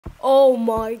Oh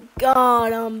my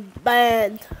god, I'm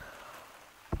banned.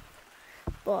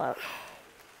 But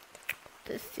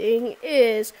the thing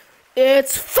is,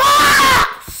 it's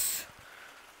false!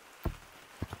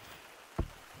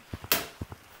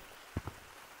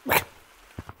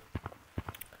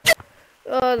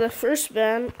 The first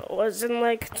ban was in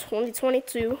like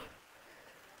 2022.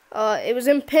 It was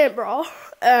in Paint Brawl,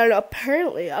 and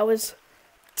apparently I was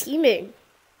teaming.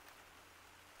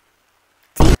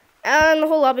 And the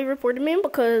whole lobby reported me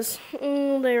because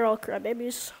they're all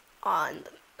crybabies. And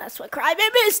that's what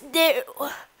crybabies do.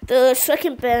 The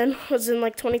second ban was in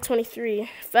like 2023,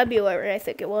 February I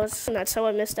think it was. And that's how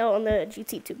I missed out on the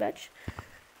GT2 badge.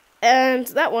 And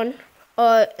that one,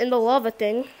 in the lava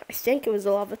thing, I think it was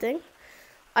the lava thing,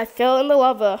 I fell in the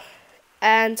lava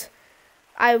and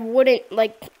I wouldn't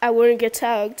get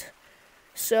tagged.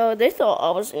 So they thought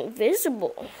I was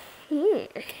invisible. And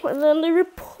then they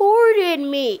reported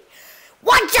me.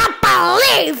 Would you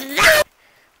believe that?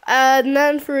 And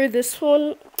then for this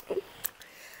one,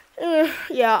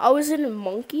 yeah, I was in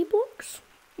monkey blocks.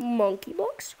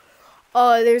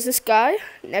 There's this guy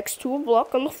next to a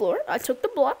block on the floor. I took the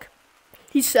block.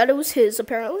 He said it was his,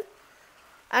 apparently.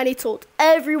 And he told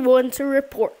everyone to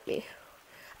report me.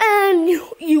 And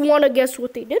you want to guess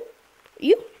what they did?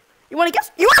 You want to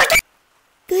guess?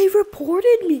 They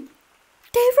reported me.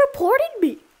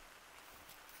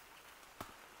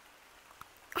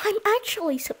 I'm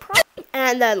actually surprised.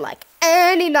 And then, like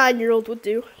any 9-year-old would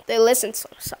do, they listen to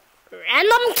some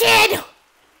random kid.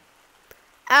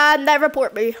 And they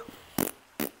report me.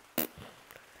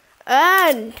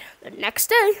 And the next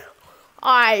day,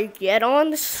 I get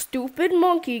on the stupid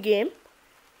monkey game.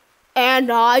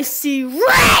 And I see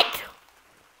red!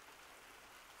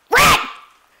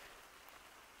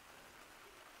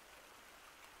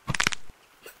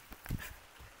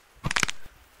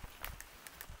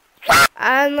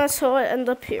 And that's how I end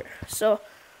up here. So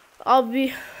I'll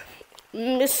be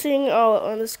missing out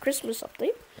on this Christmas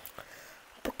update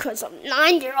because of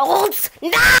 9-year-olds.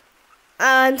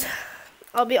 And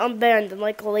I'll be unbanned in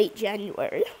like late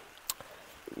January.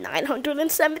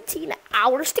 917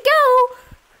 hours to go.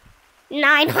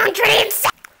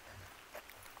 907.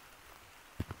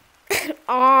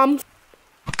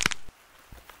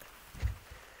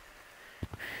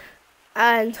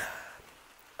 And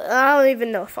I don't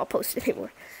even know if I'll post it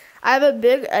anymore. I have a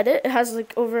big edit. It has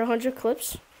like over 100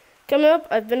 clips coming up.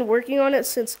 I've been working on it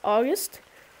since August.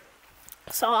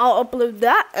 So I'll upload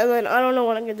that, and then I don't know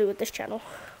what I'm going to do with this channel.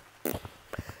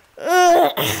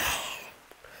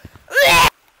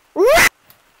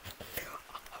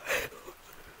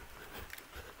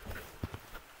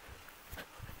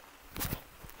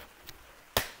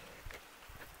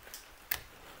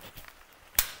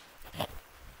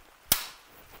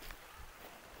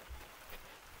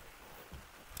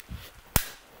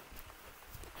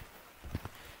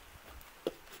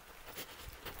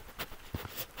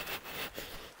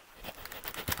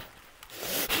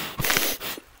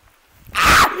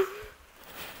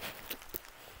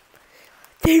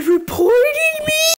 They reported